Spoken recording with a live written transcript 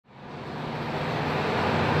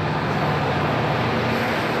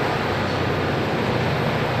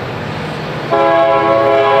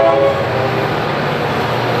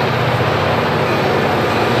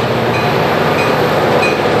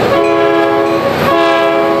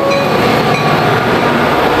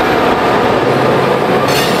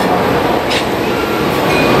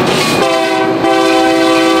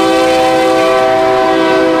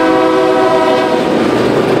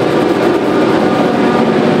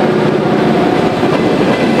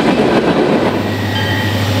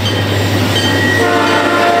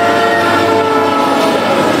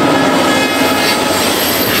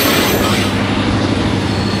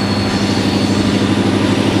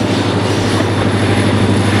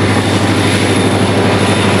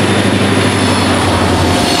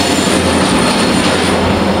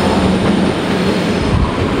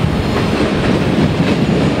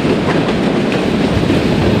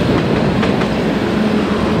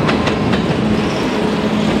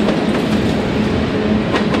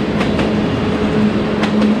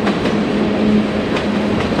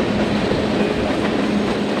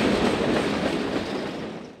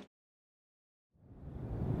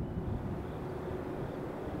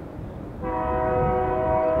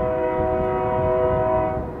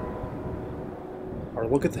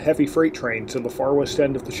look at the heavy freight trains in the far west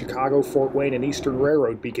end of the Chicago, Fort Wayne, and Eastern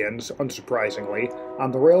Railroad begins, unsurprisingly,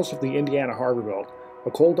 on the rails of the Indiana Harbor Belt.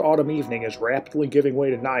 A cold autumn evening is rapidly giving way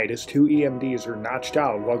to night as two EMDs are notched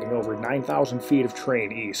out, lugging over 9,000 feet of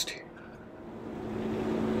train east.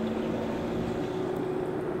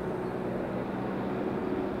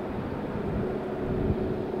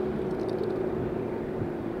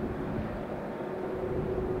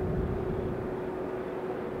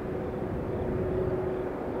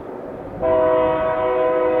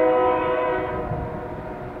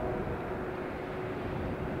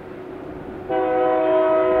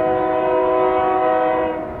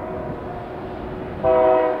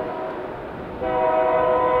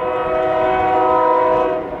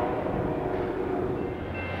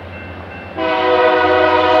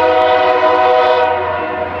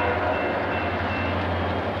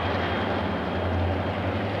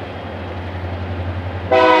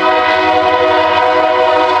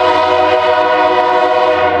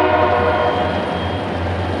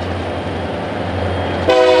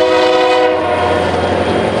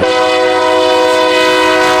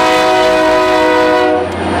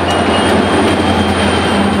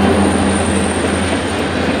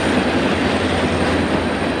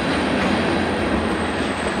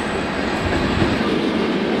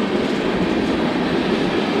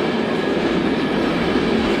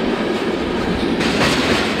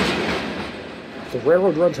 The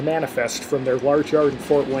railroad runs a manifest from their large yard in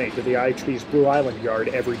Fort Wayne to the IHB's Blue Island yard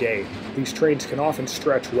every day. These trains can often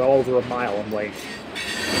stretch well over a mile in length.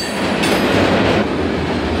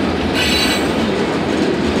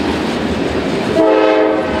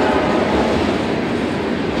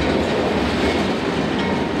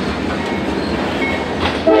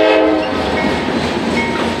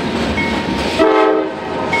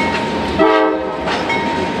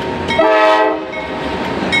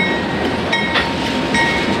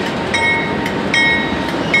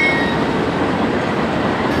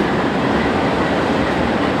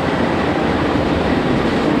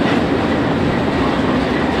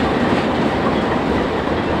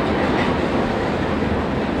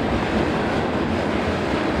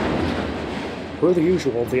 Per the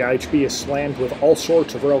usual, the IHB is slammed with all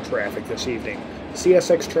sorts of rail traffic this evening.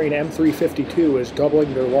 CSX train M352 is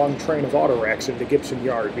doubling their long train of auto racks into Gibson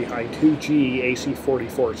Yard behind two GE AC-44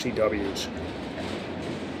 CWs.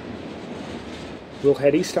 We'll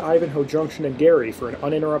head east to Ivanhoe Junction and Gary for an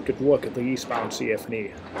uninterrupted look at the eastbound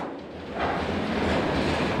CF&E.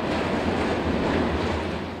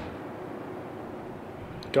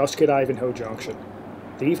 Dusk at Ivanhoe Junction.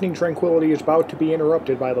 The evening tranquility is about to be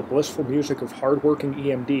interrupted by the blissful music of hard-working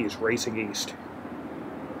EMDs racing east.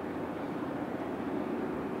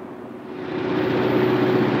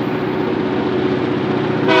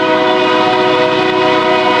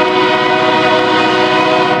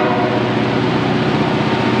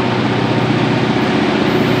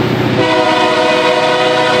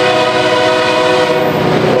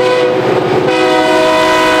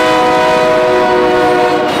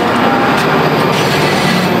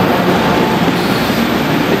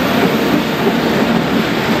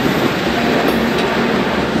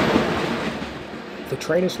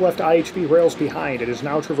 The train has left IHB rails behind and is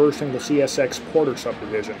now traversing the CSX Porter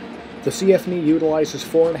subdivision. The CF&E utilizes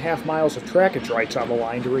 4.5 miles of trackage rights on the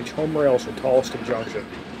line to reach home rails at Tolleson Junction.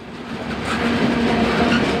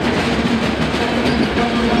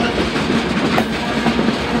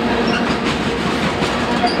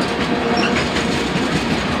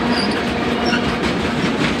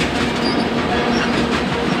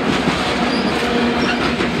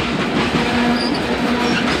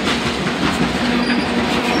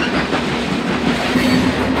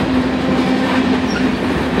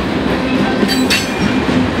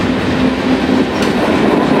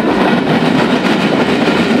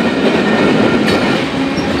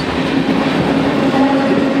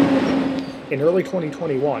 In early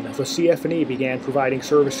 2021, the CF&E began providing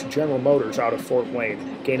service to General Motors out of Fort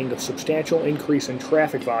Wayne, gaining a substantial increase in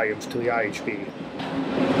traffic volumes to the IHB.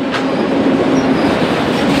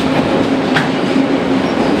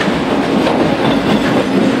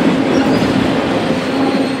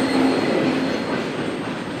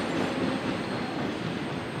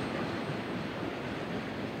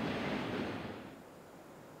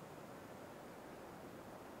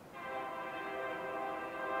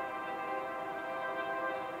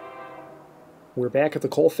 We're back at the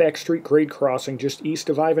Colfax Street grade crossing just east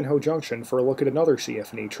of Ivanhoe Junction for a look at another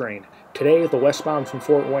CF&E train. Today, the westbound from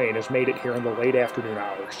Fort Wayne has made it here in the late afternoon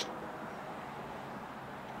hours.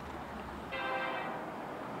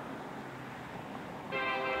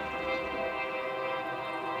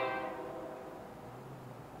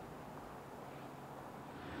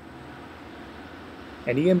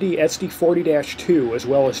 An EMD SD40-2 as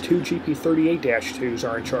well as two GP38-2s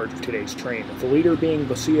are in charge of today's train, the leader being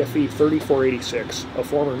the CF&E 3486, a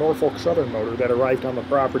former Norfolk Southern motor that arrived on the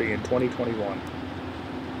property in 2021.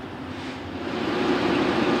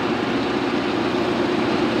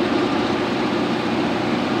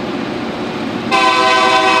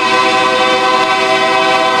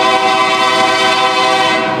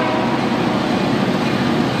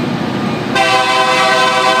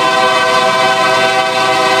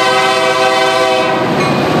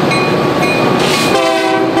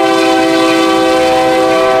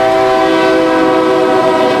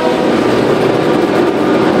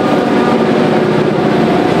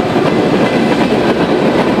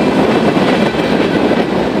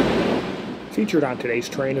 Featured on today's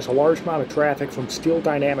train is a large amount of traffic from Steel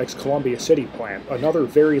Dynamics' Columbia City plant, another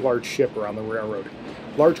very large shipper on the railroad.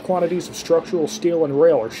 Large quantities of structural steel and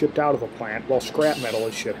rail are shipped out of the plant, while scrap metal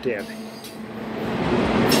is shipped in.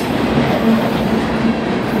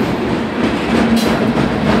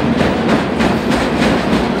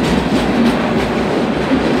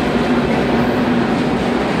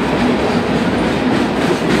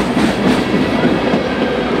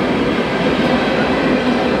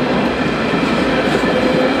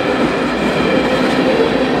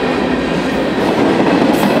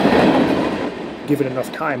 Given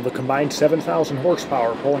enough time, the combined 7,000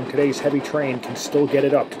 horsepower pulling today's heavy train can still get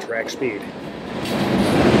it up to track speed.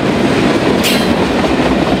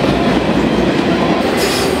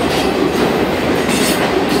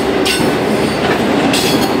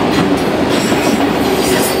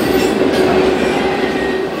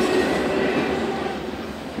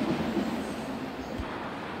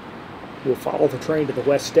 We'll follow the train to the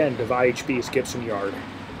west end of IHB's Gibson Yard.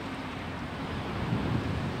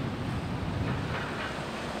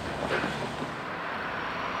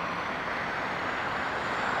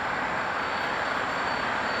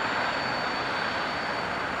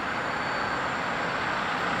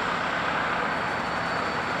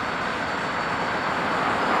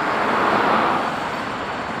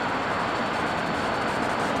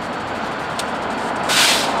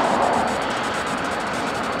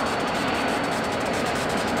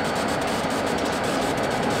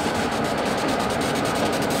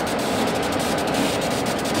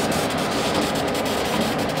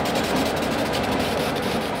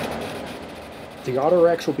 The auto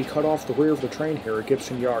racks will be cut off the rear of the train here at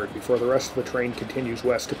Gibson Yard before the rest of the train continues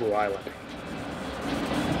west to Blue Island.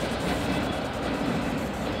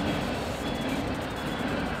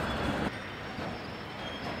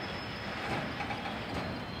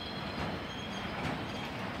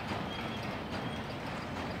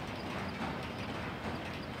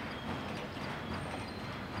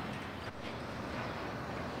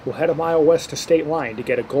 We'll head a mile west to State Line to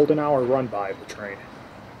get a golden hour run by of the train.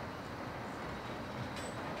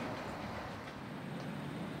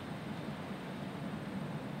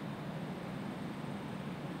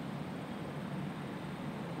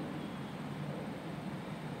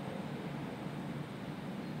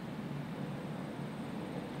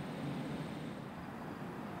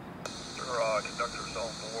 Conductors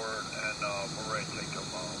on board, and we're ready to take them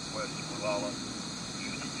west to Blue Island,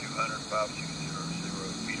 5200,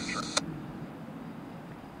 5600 feet of train.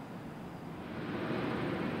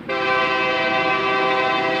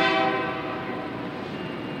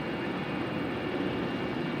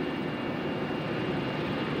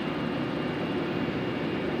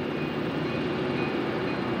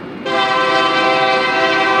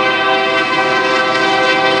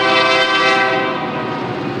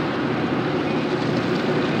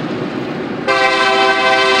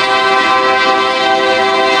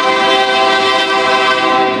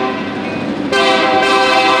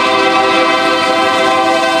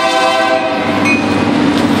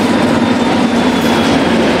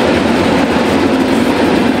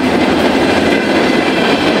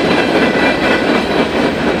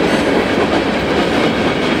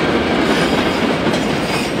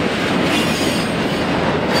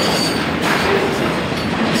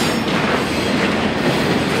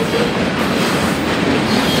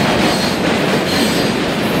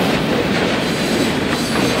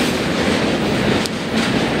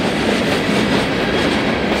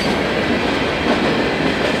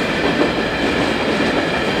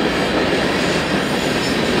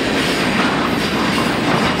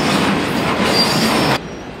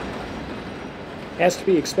 As to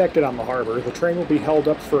be expected on the harbor, the train will be held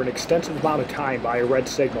up for an extensive amount of time by a red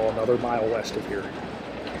signal another mile west of here.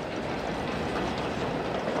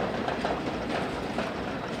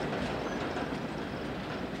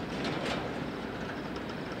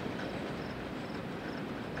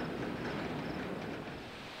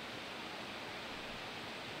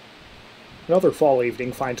 Another fall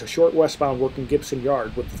evening finds a short westbound working Gibson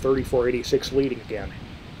Yard with the 3486 leading again.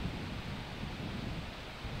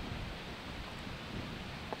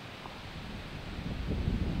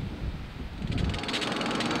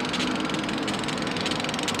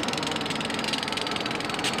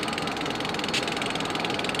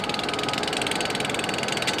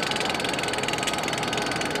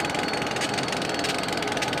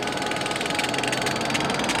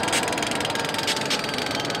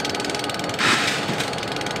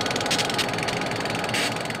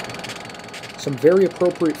 Some very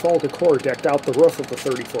appropriate fall decor decked out the roof of the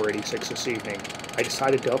 3486 this evening. I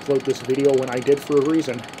decided to upload this video when I did for a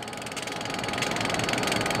reason.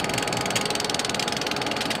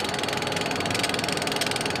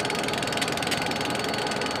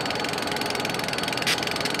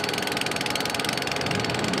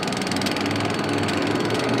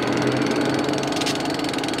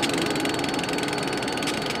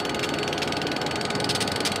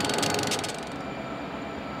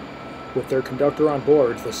 With their conductor on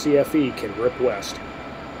board, the CF&E can rip west.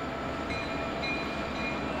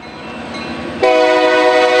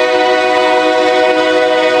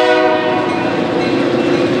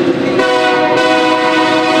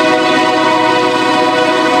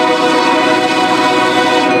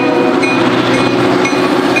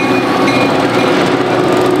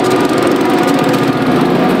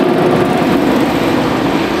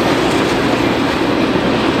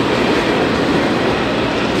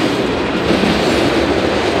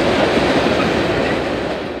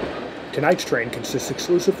 Tonight's train consists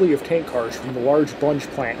exclusively of tank cars from the large Bunge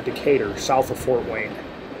plant in Decatur, south of Fort Wayne.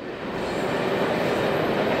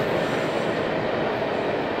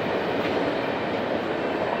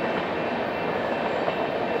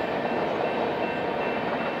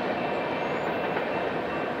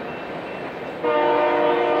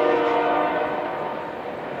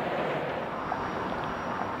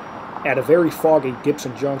 At a very foggy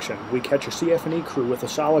Gibson Junction, we catch a CF&E crew with a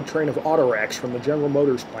solid train of autoracks from the General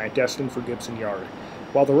Motors plant destined for Gibson Yard.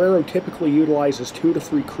 While the railroad typically utilizes 2 to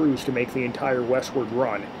 3 crews to make the entire westward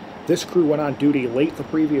run, this crew went on duty late the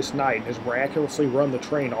previous night and has miraculously run the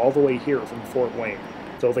train all the way here from Fort Wayne,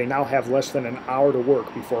 though they now have less than an hour to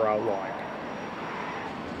work before outlawing.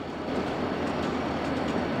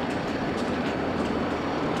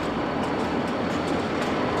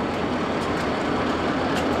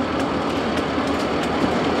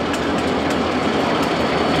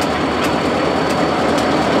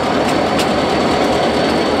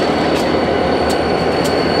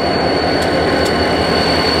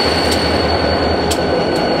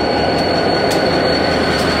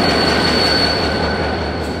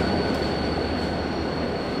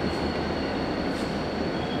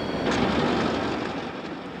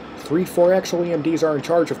 Three 4-axle EMDs are in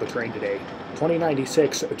charge of the train today.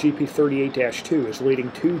 2096, a GP38-2, is leading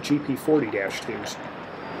 2 GP40-2s.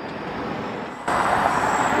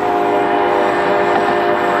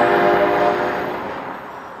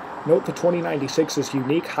 Note the 2096's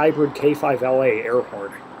unique hybrid K5LA air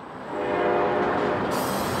horn.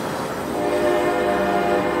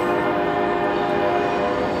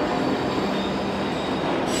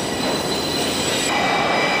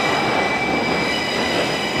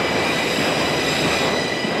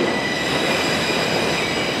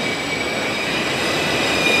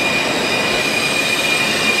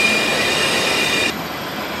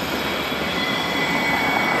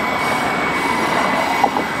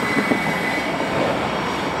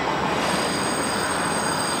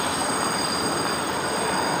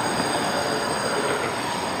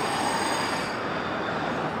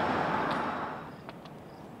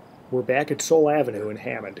 We're back at Soul Avenue in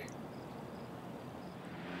Hammond.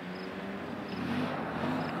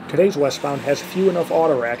 Today's westbound has few enough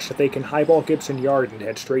autoracks that they can highball Gibson Yard and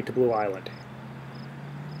head straight to Blue Island.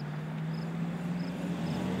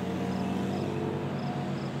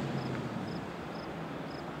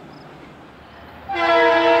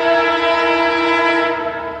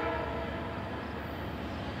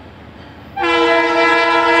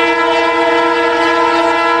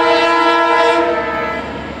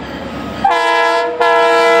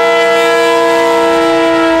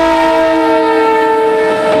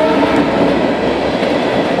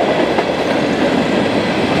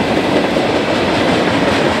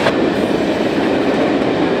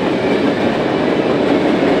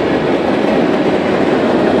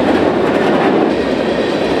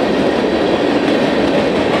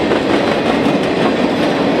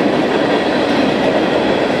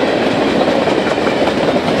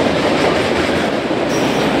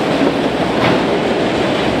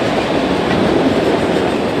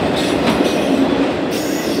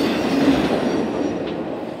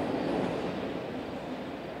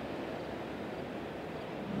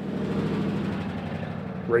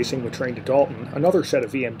 Racing the train to Dalton, another set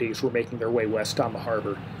of EMDs were making their way west on the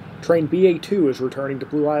harbor. Train BA2 is returning to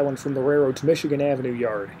Blue Island from the railroad's Michigan Avenue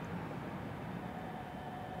yard.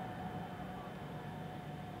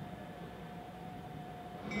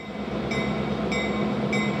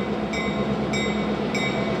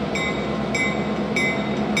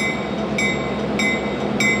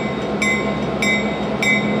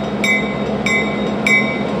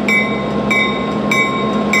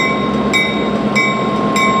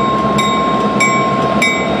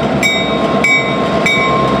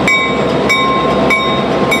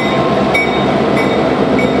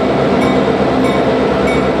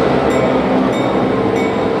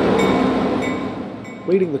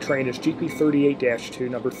 Leading the train is GP38-2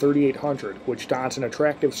 number 3800, which dons an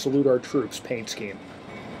attractive Salute Our Troops paint scheme.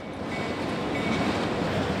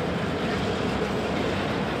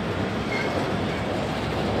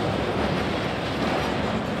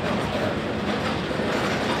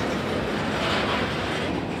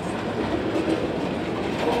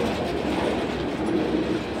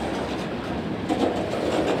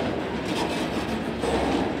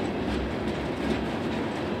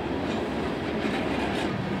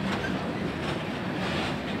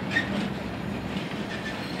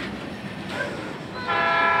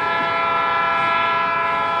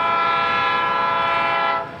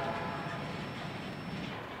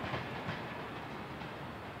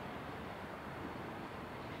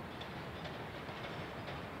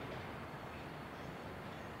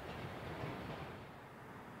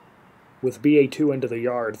 With BA2 into the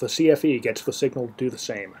yard, the CF&E gets the signal to do the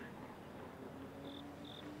same.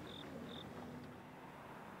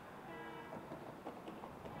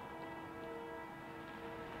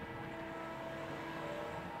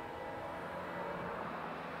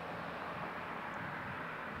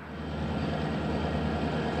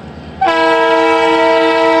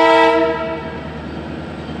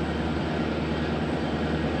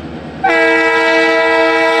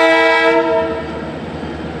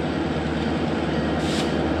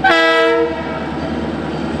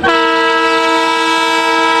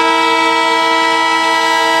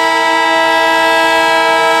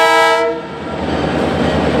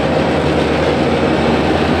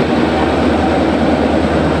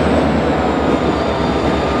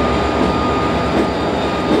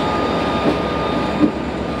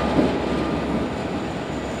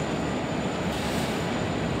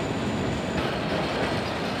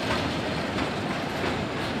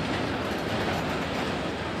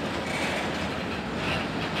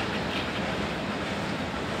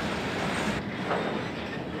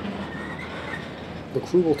 The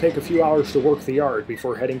crew will take a few hours to work the yard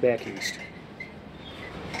before heading back east.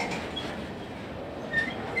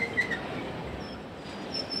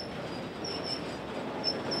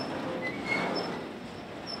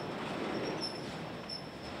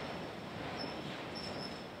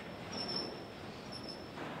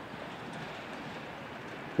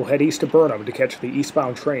 We'll head east to Burnham to catch the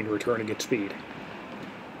eastbound train returning at speed.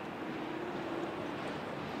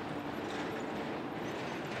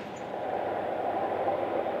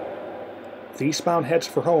 The eastbound heads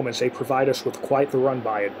for home as they provide us with quite the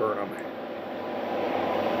run-by at Burnham.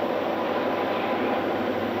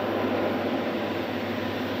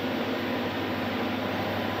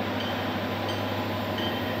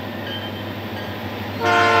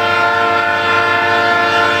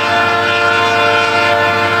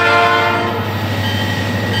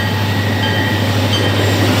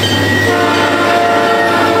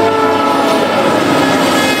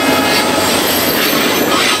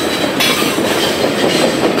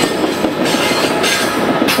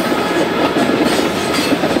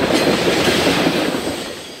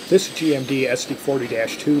 This GMD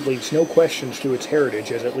SD40-2 leaves no questions to its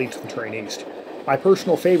heritage as it leads the train east. My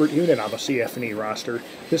personal favorite unit on the CF&E roster,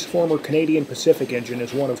 this former Canadian Pacific engine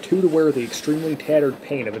is one of two to wear the extremely tattered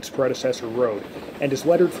paint of its predecessor road, and is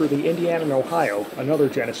lettered for the Indiana and Ohio, another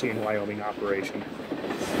Genesee and Wyoming operation.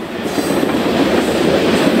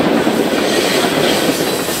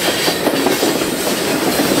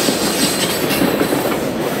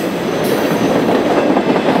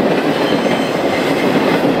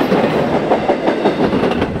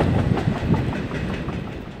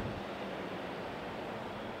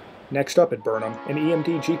 Next up at Burnham, an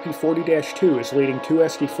EMD GP40-2 is leading two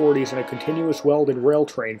SD40s in a continuous welded rail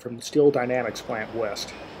train from the Steel Dynamics plant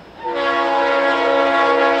west.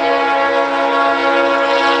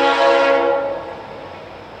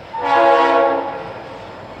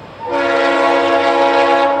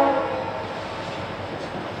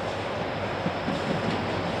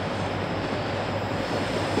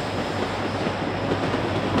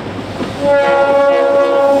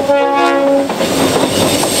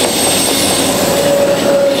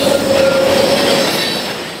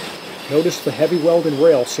 Notice the heavy welded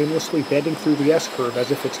rail seamlessly bending through the S-curve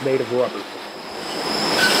as if it's made of rubber.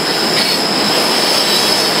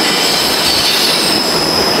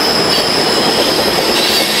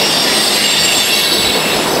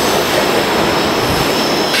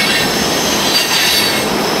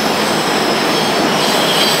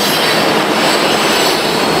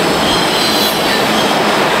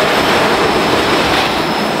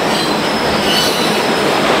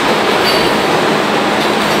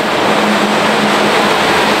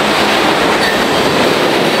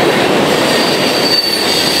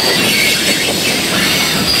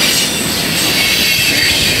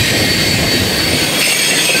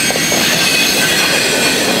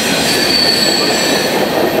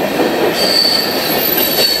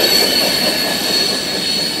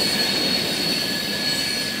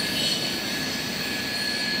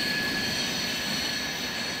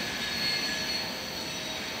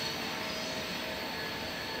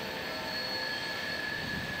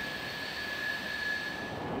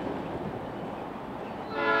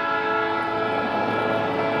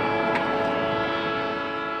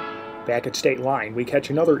 Back at State Line, we catch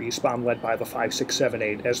another eastbound led by the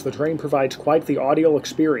 5678 as the train provides quite the audio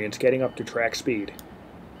experience getting up to track speed.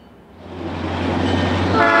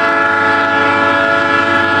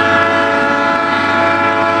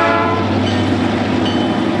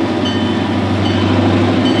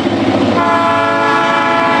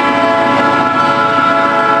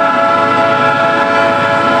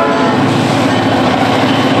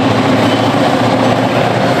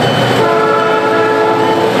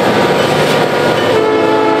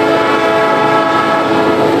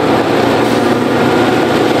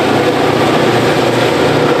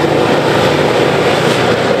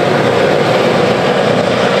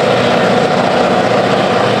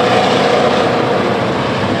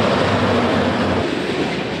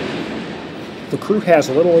 The crew has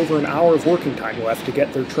a little over an hour of working time left to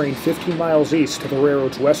get their train 15 miles east to the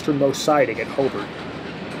railroad's westernmost siding at Hobart.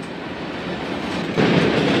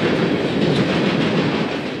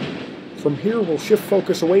 From here, we'll shift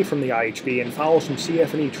focus away from the IHB and follow some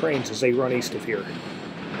CF&E trains as they run east of here.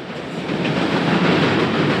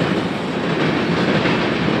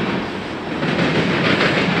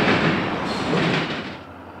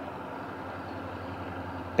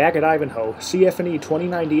 Back at Ivanhoe, CF&E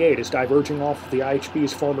 2098 is diverging off of the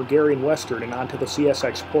IHB's former Gary and Western and onto the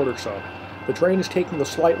CSX Porter sub. The train is taking the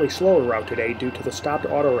slightly slower route today due to the stopped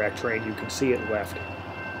auto-rack train you can see it left.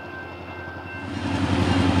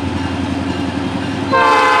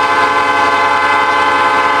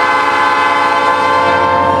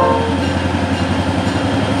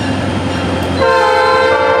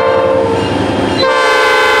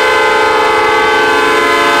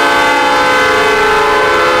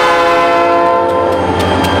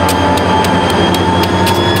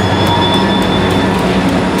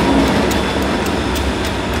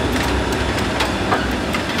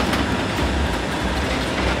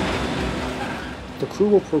 The crew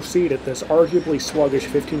will proceed at this arguably sluggish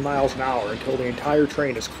 15 miles an hour until the entire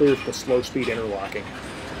train is cleared of the slow-speed interlocking.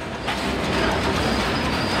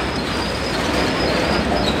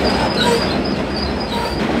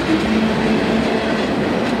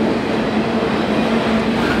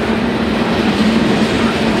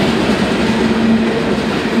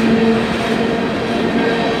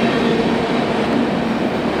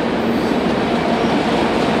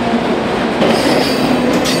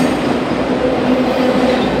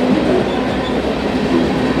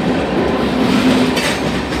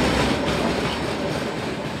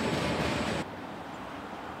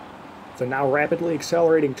 The now rapidly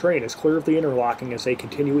accelerating train is clear of the interlocking as they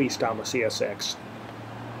continue east down the CSX.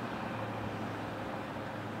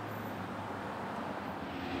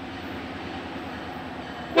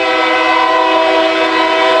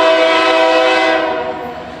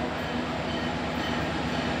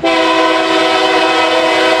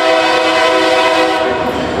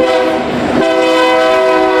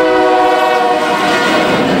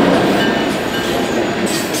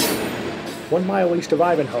 One mile east of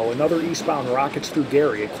Ivanhoe, another eastbound rockets through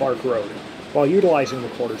Gary at Clark Road. While utilizing the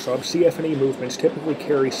quarter sub, CF&E movements typically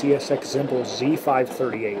carry CSX Zimbel's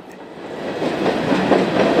Z538.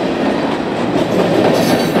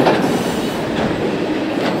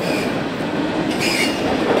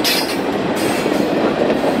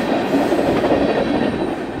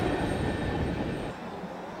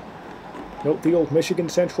 Note the old Michigan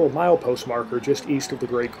Central milepost marker just east of the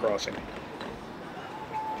grade crossing.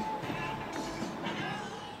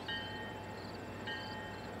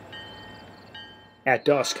 At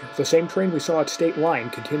dusk, the same train we saw at State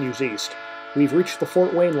Line continues east. We've reached the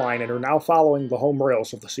Fort Wayne line and are now following the home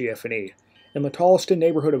rails of the CF&E. In the Tolleson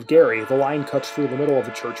neighborhood of Gary, the line cuts through the middle of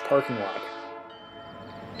a church parking lot.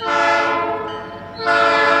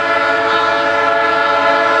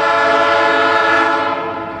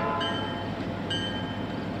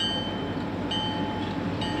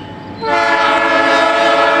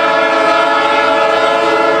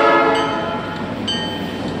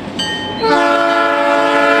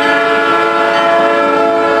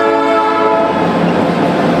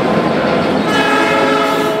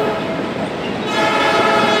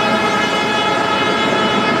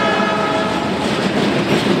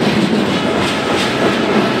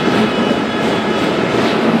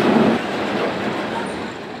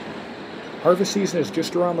 Harvest season is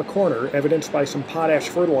just around the corner, evidenced by some potash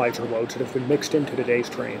fertilizer loads that have been mixed into today's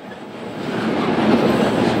train.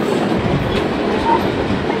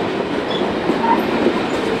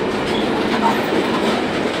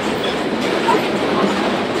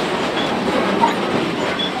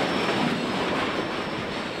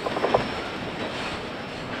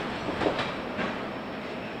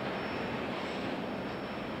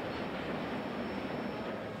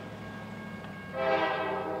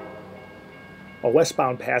 A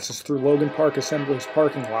westbound passes through Logan Park Assembly's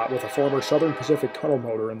parking lot with a former Southern Pacific tunnel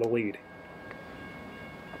motor in the lead.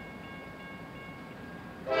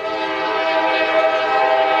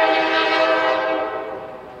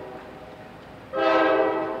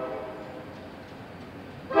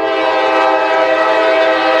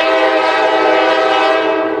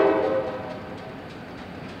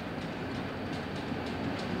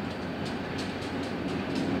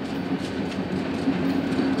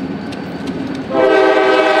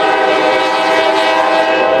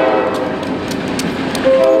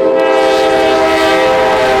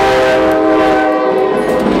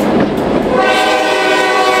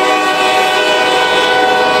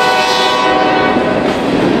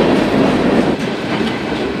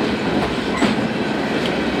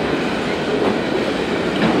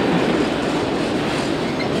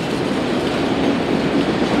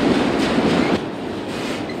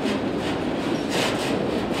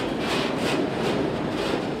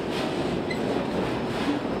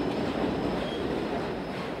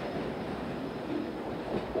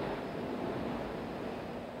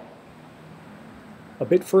 A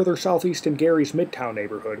bit further southeast in Gary's Midtown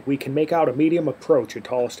neighborhood, we can make out a medium approach at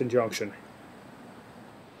Tolleson Junction.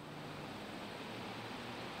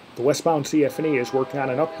 The westbound CF&E is working on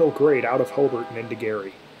an uphill grade out of Hobart and into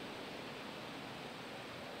Gary.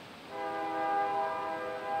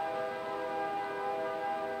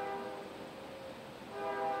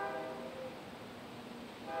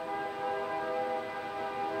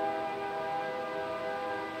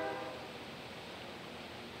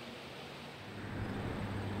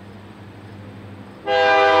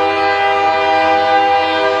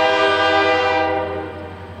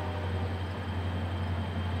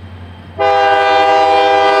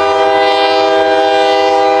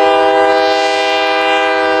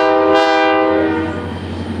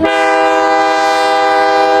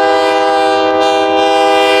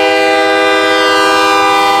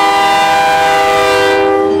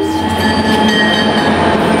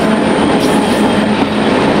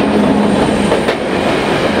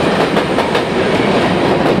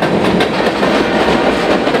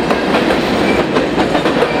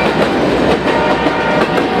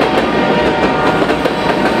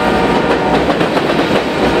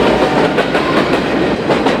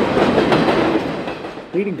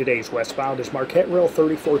 Leading today's westbound is Marquette Rail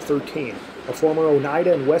 3413, a former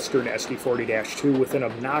Oneida and Western SD40-2 with an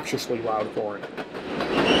obnoxiously loud horn.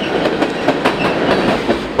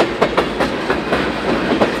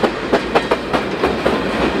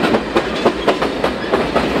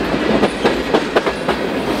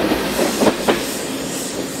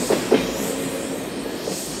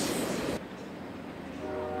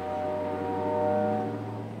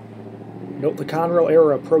 Note the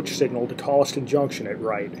Conrail-era approach signal to Tolleson Junction at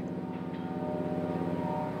right.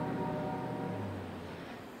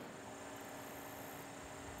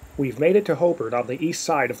 We've made it to Hobart on the east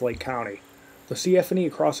side of Lake County. The CF&E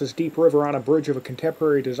crosses Deep River on a bridge of a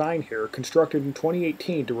contemporary design here, constructed in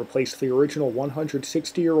 2018 to replace the original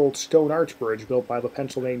 160-year-old stone arch bridge built by the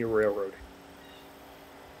Pennsylvania Railroad.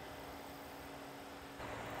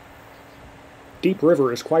 Deep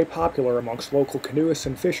River is quite popular amongst local canoeists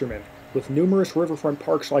and fishermen, with numerous riverfront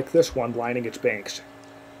parks like this one lining its banks.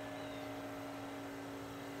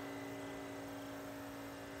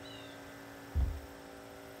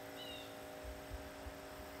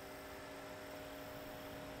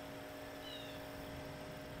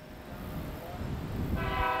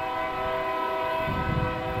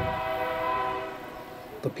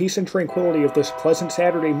 The peace and tranquility of this pleasant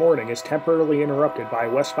Saturday morning is temporarily interrupted by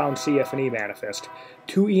a westbound CF&E manifest.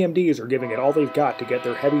 2 EMDs are giving it all they've got to get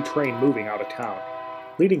their heavy train moving out of town.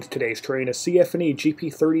 Leading today's train is CF&E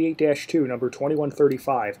GP38-2 number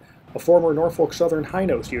 2135, a former Norfolk Southern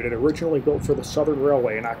high-nose unit originally built for the Southern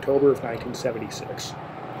Railway in October of 1976.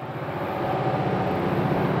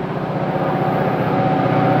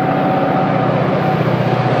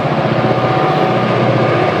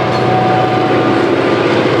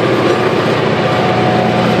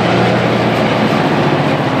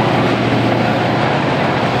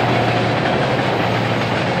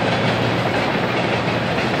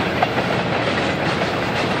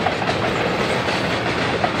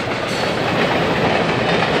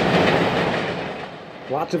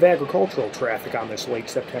 Lots of agricultural traffic on this late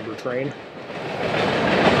September train.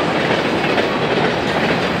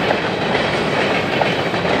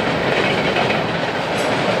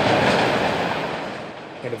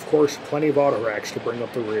 And of course, plenty of auto racks to bring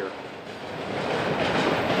up the rear.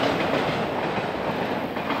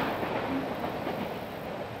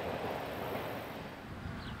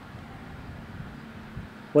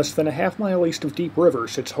 Less than a half-mile east of Deep River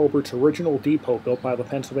sits Hobart's original depot built by the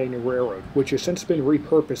Pennsylvania Railroad, which has since been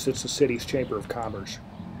repurposed as the city's Chamber of Commerce.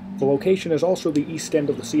 The location is also the east end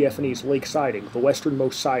of the CF&E's Lake Siding, the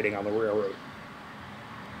westernmost siding on the railroad.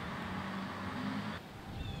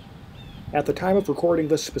 At the time of recording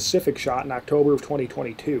this specific shot in October of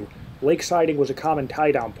 2022, Lake Siding was a common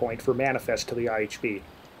tie-down point for manifest to the IHB.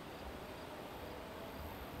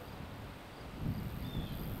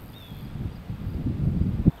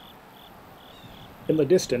 In the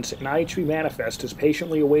distance, an IHB manifest is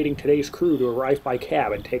patiently awaiting today's crew to arrive by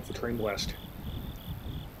cab and take the train west.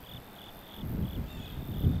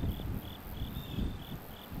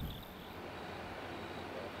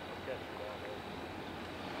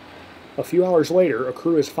 A few hours later, a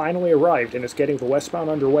crew has finally arrived and is getting the westbound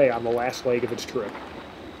underway on the last leg of its trip.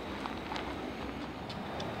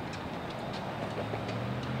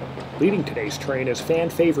 Leading today's train is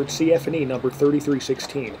fan-favorite CF&E number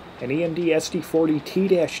 3316, an EMD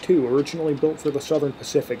SD40T-2 originally built for the Southern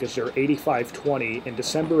Pacific as their 8520 in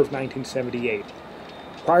December of 1978.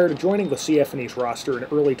 Prior to joining the CF&E's roster in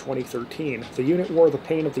early 2013, the unit wore the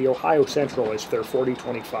paint of the Ohio Central as their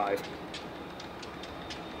 4025.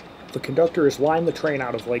 The conductor has lined the train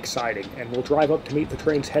out of Lake Siding and will drive up to meet the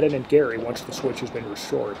train's head-end in Gary once the switch has been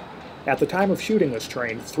restored. At the time of shooting this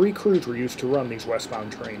train, 3 crews were used to run these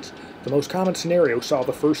westbound trains. The most common scenario saw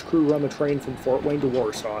the first crew run the train from Fort Wayne to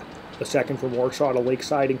Warsaw, the second from Warsaw to Lake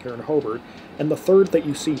Siding here in Hobart, and the third that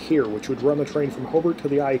you see here, which would run the train from Hobart to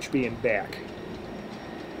the IHB and back.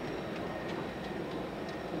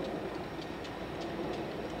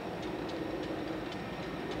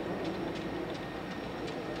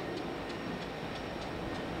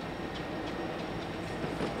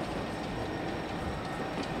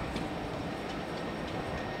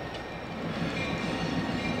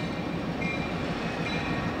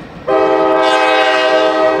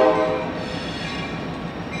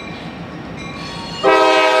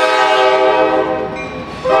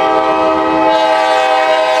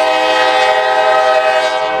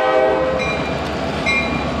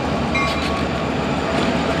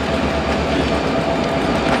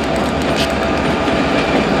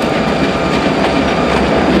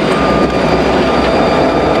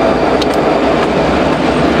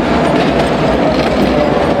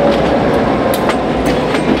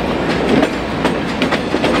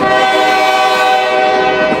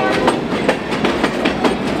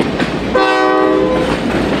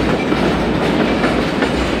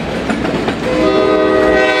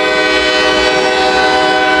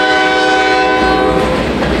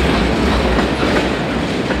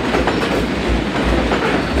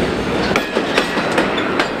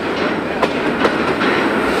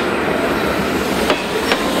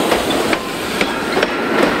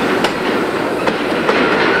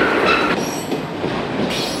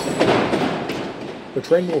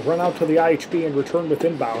 The train will run out to the IHB and return with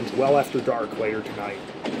inbounds well after dark later tonight.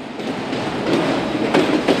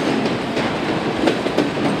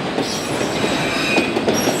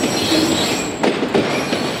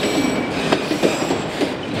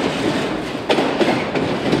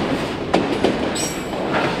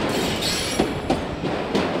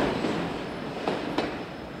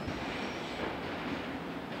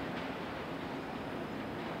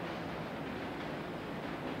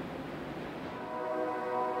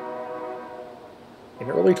 In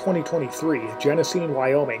early 2023, Genesee and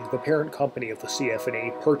Wyoming, the parent company of the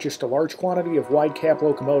CF&E, purchased a large quantity of wide-cab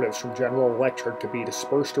locomotives from General Electric to be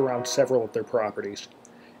dispersed around several of their properties.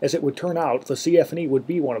 As it would turn out, the CF&E would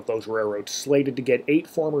be one of those railroads, slated to get 8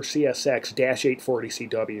 former CSX-840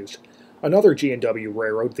 CWs. Another G&W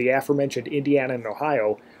railroad, the aforementioned Indiana and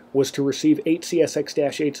Ohio, was to receive 8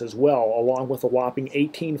 CSX-8s as well, along with a whopping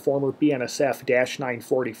 18 former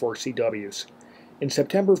BNSF-944 CWs. In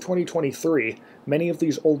September of 2023, many of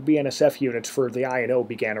these old BNSF units for the I&O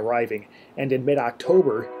began arriving, and in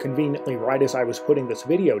mid-October, conveniently right as I was putting this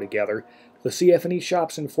video together, the CF&E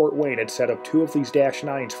shops in Fort Wayne had set up 2 of these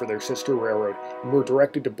 -9s for their sister railroad, and were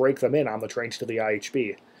directed to break them in on the trains to the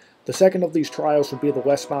IHB. The second of these trials would be the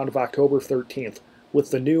westbound of October 13th,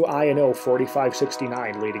 with the new I&O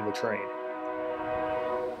 4569 leading the train.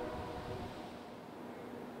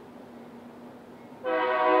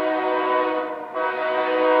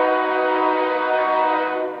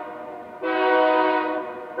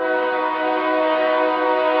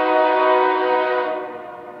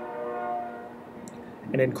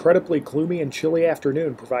 An incredibly gloomy and chilly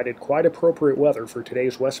afternoon provided quite appropriate weather for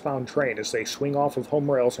today's westbound train as they swing off of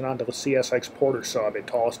home rails and onto the CSX Porter sub at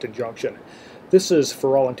Tolleson Junction. This is,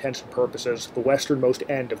 for all intents and purposes, the westernmost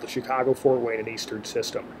end of the Chicago-Fort Wayne and Eastern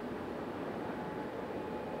system.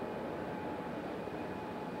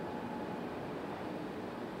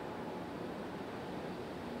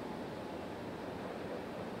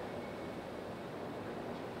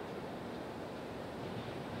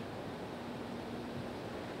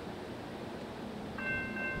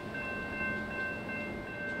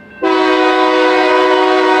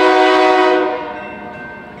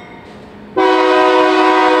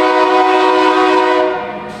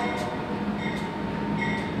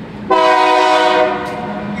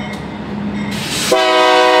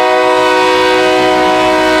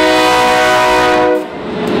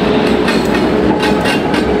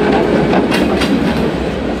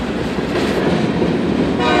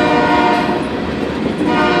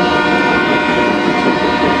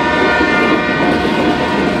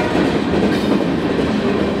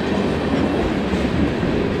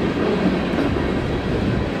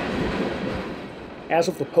 As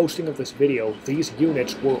of the posting of this video, these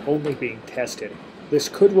units were only being tested. This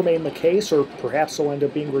could remain the case, or perhaps they'll end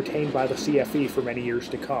up being retained by the CFE for many years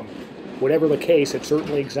to come. Whatever the case, it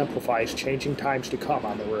certainly exemplifies changing times to come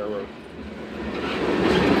on the railroad.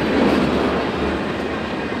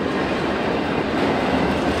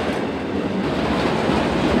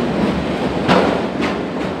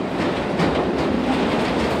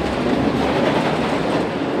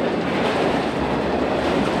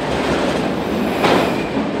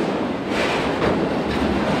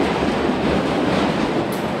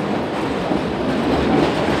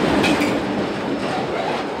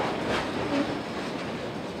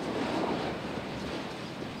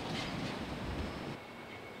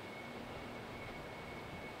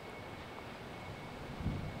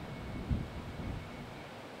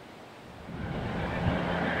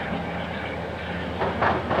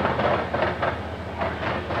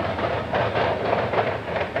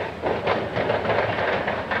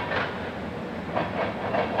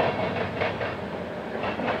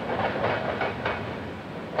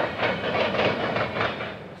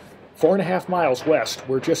 Four and a half miles west,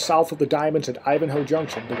 we're just south of the Diamonds at Ivanhoe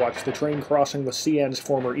Junction to watch the train crossing the CN's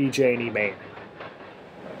former EJ&E main.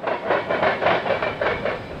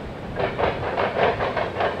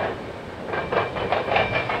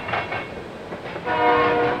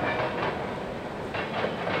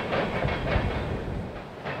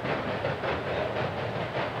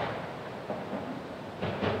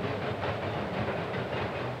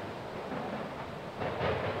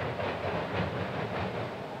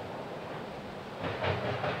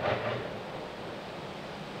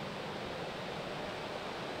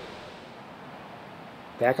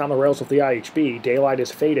 Back on the rails of the IHB, daylight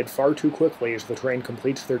has faded far too quickly as the train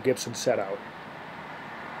completes their Gibson setout.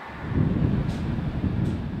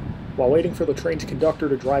 While waiting for the train's conductor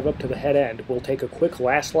to drive up to the head end, we'll take a quick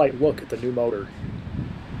last light look at the new motor.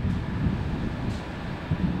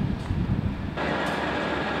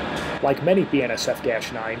 Like many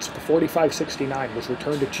BNSF-9s, the 4569 was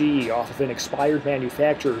returned to GE off of an expired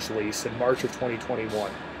manufacturer's lease in March of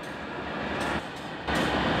 2021.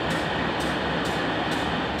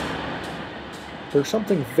 There's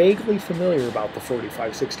something vaguely familiar about the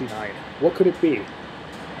 4569. What could it be?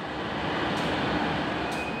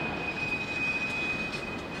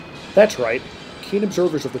 That's right. Keen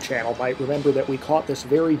observers of the channel might remember that we caught this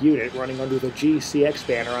very unit running under the GCX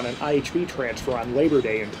banner on an IHB transfer on Labor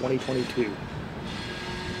Day in 2022.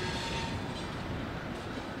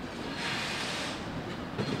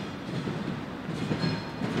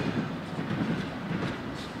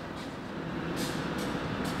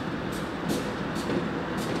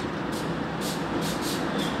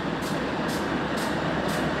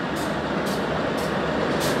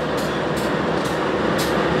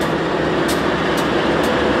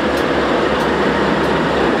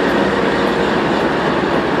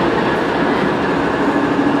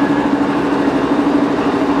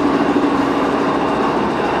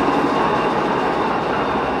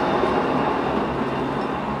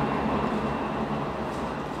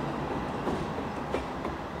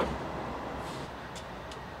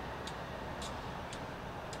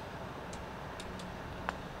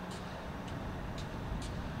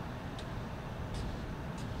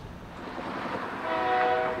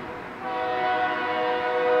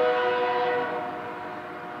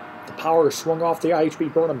 power is swung off the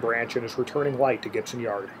IHB Burnham branch and is returning light to Gibson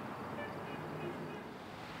Yard.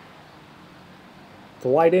 The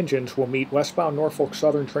light engines will meet westbound Norfolk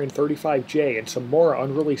Southern Train 35J and some more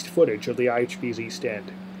unreleased footage of the IHB's East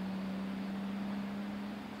End.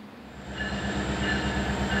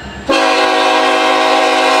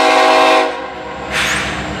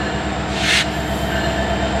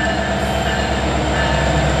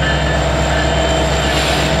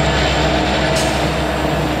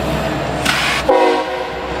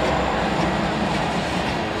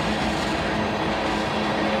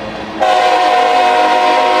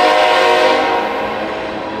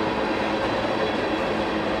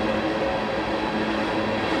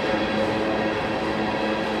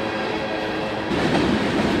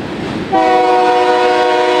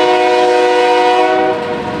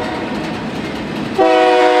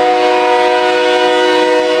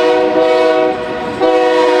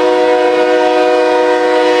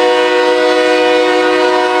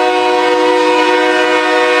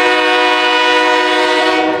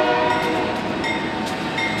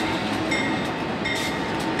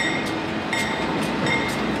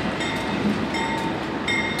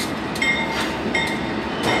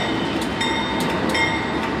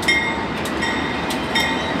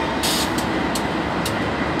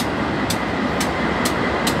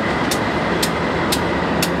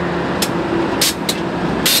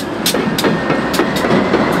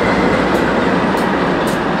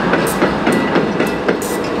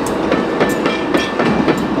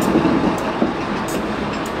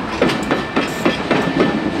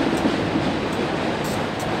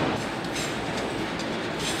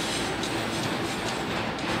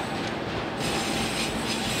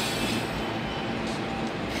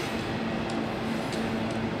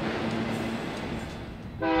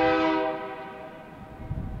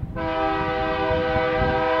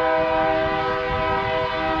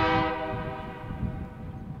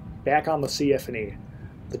 Back on the CF&E.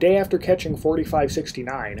 The day after catching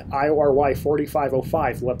 4569, IORY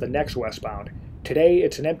 4505 left the next westbound. Today,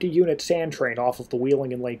 it's an empty unit sand train off of the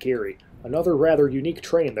Wheeling in Lake Erie, another rather unique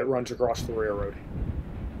train that runs across the railroad.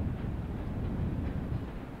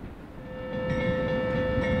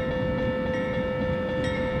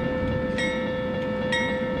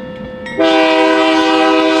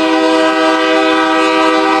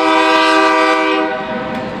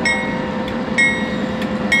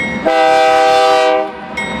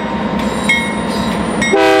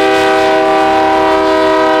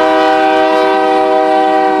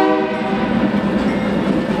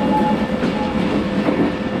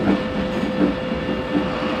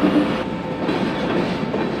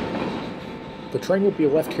 The train will be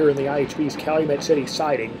left here in the IHB's Calumet City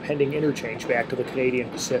siding, pending interchange back to the Canadian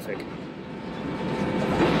Pacific.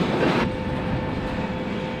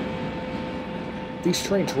 These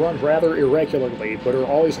trains run rather irregularly, but are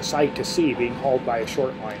always a sight to see being hauled by a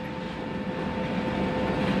short line.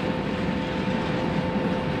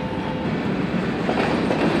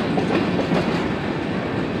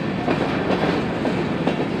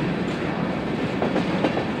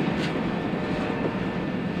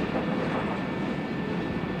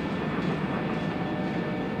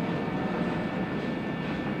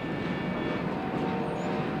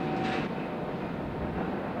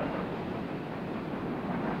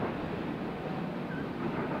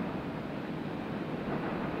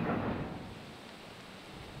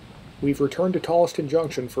 We've returned to Tolleson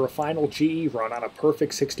Junction for a final GE run on a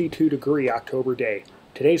perfect 62-degree October day.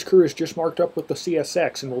 Today's crew is just marked up with the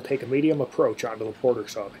CSX and will take a medium approach onto the Porter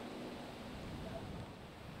Sub.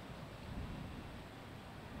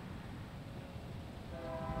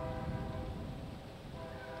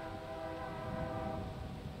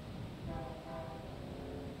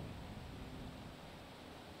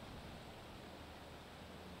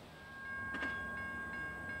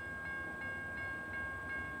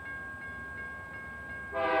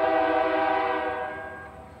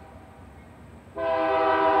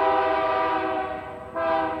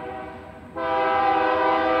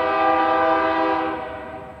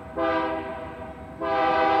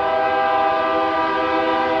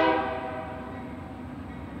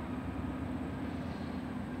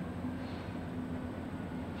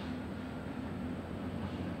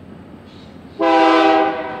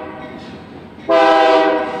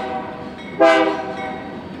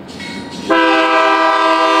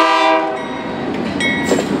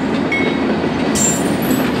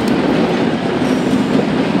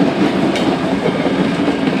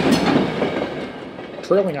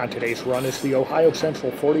 Trailing on today's run is the Ohio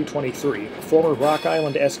Central 4023, a former Rock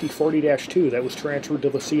Island SD40-2 that was transferred to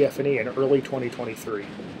the CF&E in early 2023.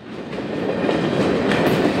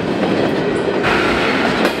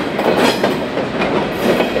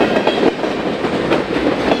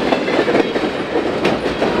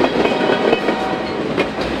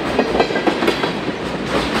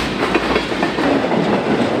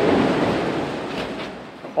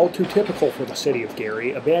 too typical for the city of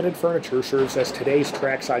Gary, abandoned furniture serves as today's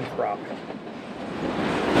trackside prop.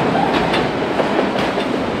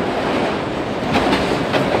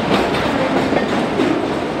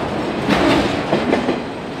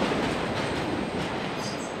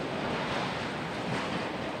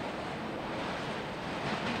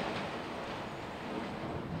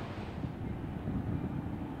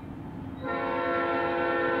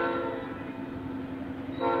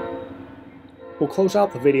 We'll close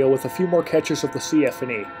out the video with a few more catches of the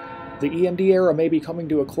CF&E. The EMD era may be coming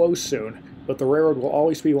to a close soon, but the railroad will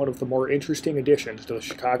always be one of the more interesting additions to the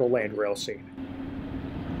Chicago land rail scene.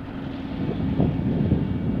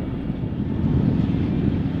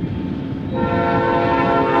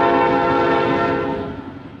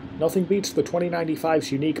 Nothing beats the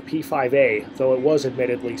 2095's unique P5A, though it was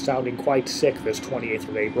admittedly sounding quite sick this 28th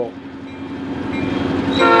of April.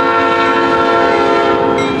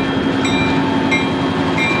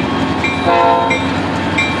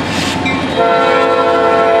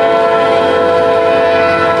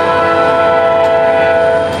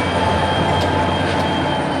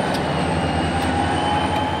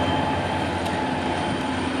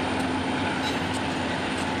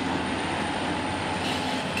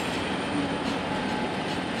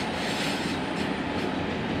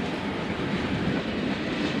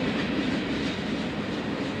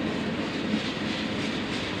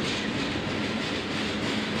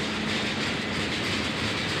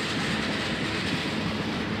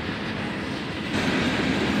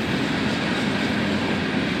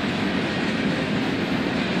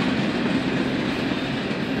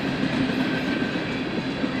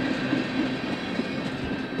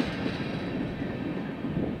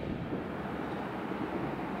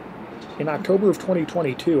 In October of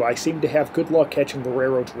 2022, I seemed to have good luck catching the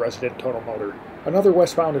railroad's resident tunnel motor. Another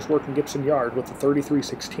westbound is working Gibson Yard with the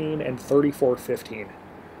 3316 and 3415.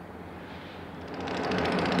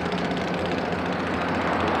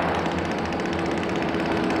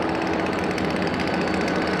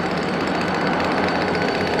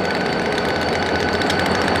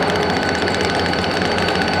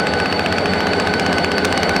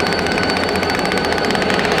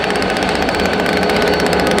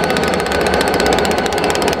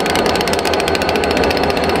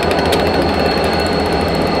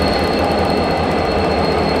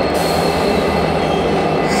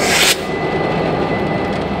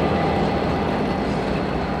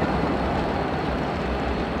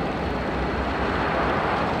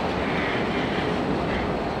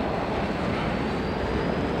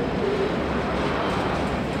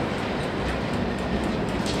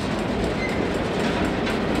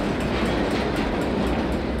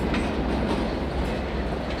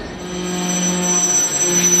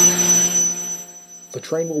 The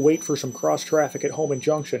train will wait for some cross traffic at Holman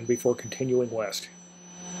Junction before continuing west.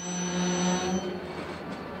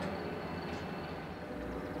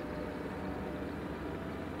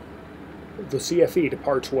 The CFE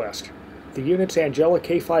departs west. The unit's angelic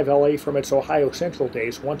K5LA from its Ohio Central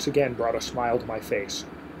days once again brought a smile to my face.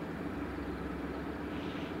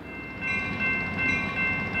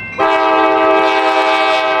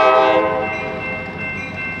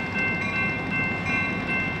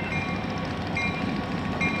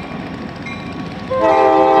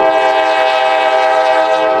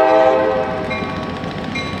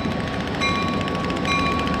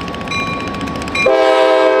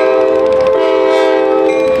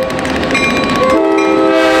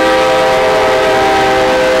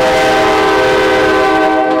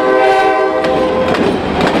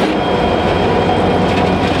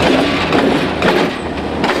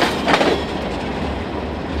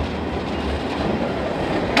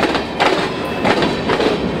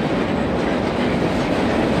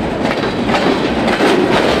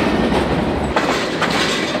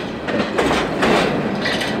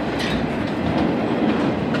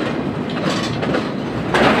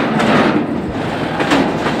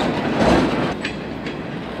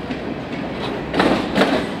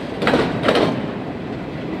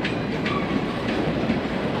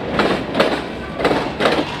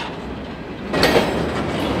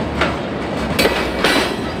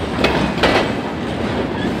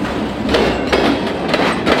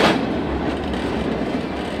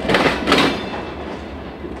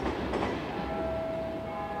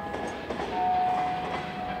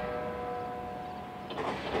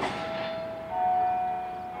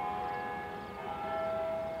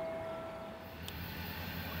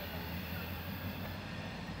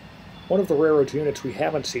 One of the railroad's units we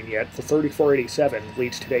haven't seen yet, the 3487,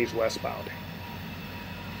 leads today's westbound.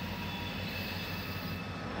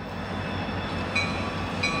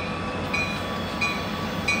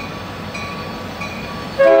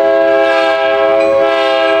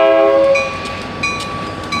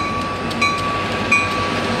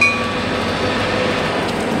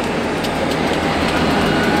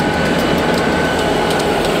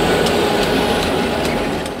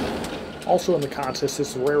 Also in the consist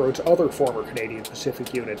is the railroad's other former Canadian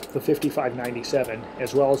Pacific unit, the 5597,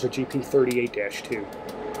 as well as a GP38-2.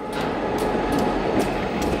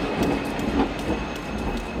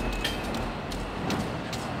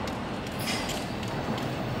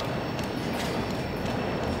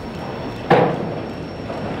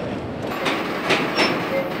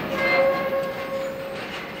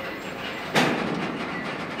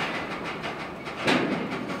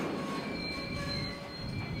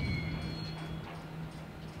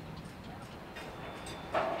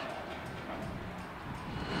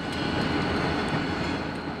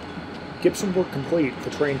 Gibson work complete,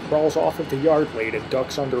 the train crawls off of the yard late and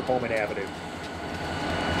ducks under Holman Avenue.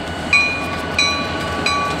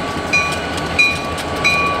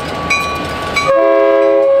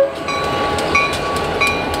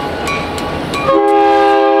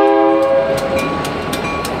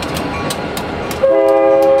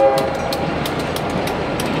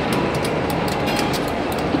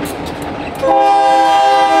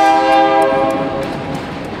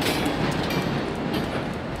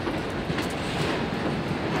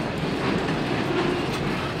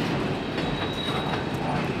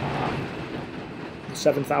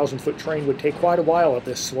 The 7,000-foot train would take quite a while at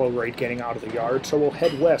this slow rate getting out of the yard, so we'll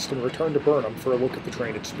head west and return to Burnham for a look at the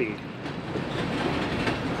train at speed.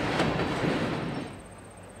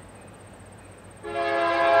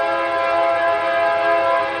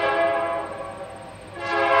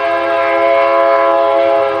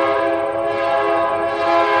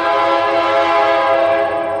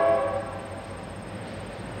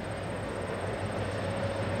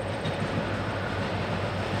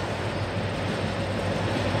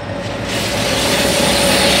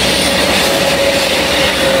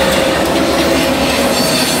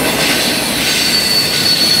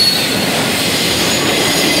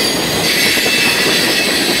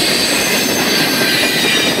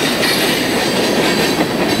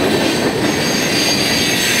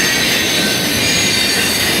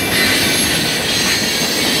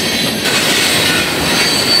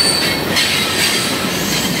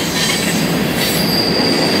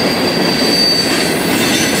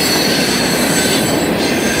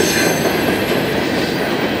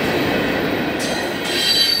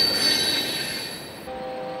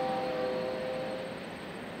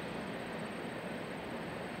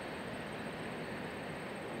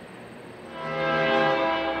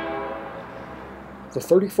 The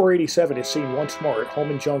 3487 is seen once more at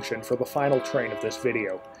Holman Junction for the final train of this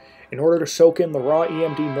video. In order to soak in the raw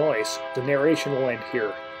EMD noise, the narration will end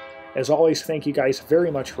here. As always, thank you guys very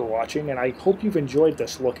much for watching, and I hope you've enjoyed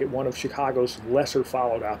this look at one of Chicago's lesser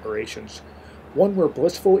followed operations. One where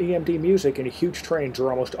blissful EMD music and huge trains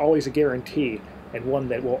are almost always a guarantee, and one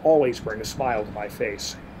that will always bring a smile to my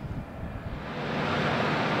face.